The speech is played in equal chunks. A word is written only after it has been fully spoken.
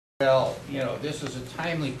Well, this is a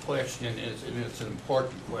timely question, and it's an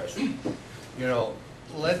important question.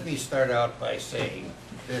 Let me start out by saying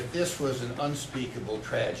that this was an unspeakable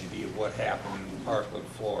tragedy of what happened in Parkland,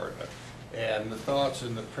 Florida. And the thoughts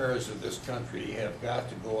and the prayers of this country have got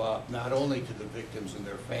to go out not only to the victims and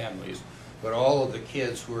their families, but all of the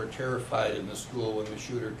kids who were terrified in the school when the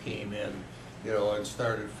shooter came in, and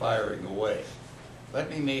started firing away.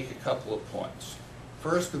 Let me make a couple of points.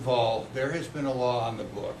 First of all, there has been a law on the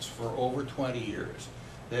books for over 20 years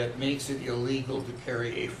that makes it illegal to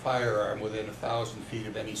carry a firearm within 1,000 feet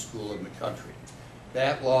of any school in the country.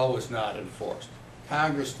 That law was not enforced.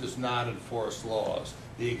 Congress does not enforce laws.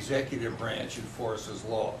 The executive branch enforces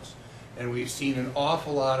laws. And we've seen an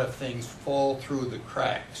awful lot of things fall through the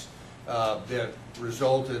cracks that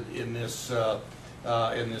resulted in this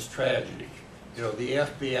tragedy. The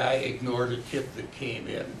FBI ignored a tip that came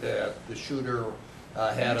in that the shooter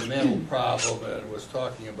had a mental problem and was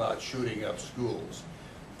talking about shooting up schools.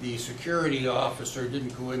 The security officer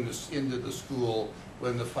didn't go into the school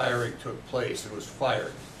when the firing took place. It was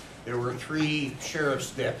fired. There were 3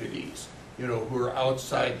 sheriff's deputies, who were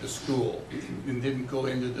outside the school and didn't go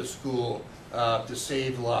into the school to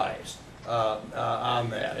save lives on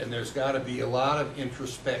that. And there's got to be a lot of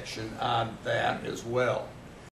introspection on that as well.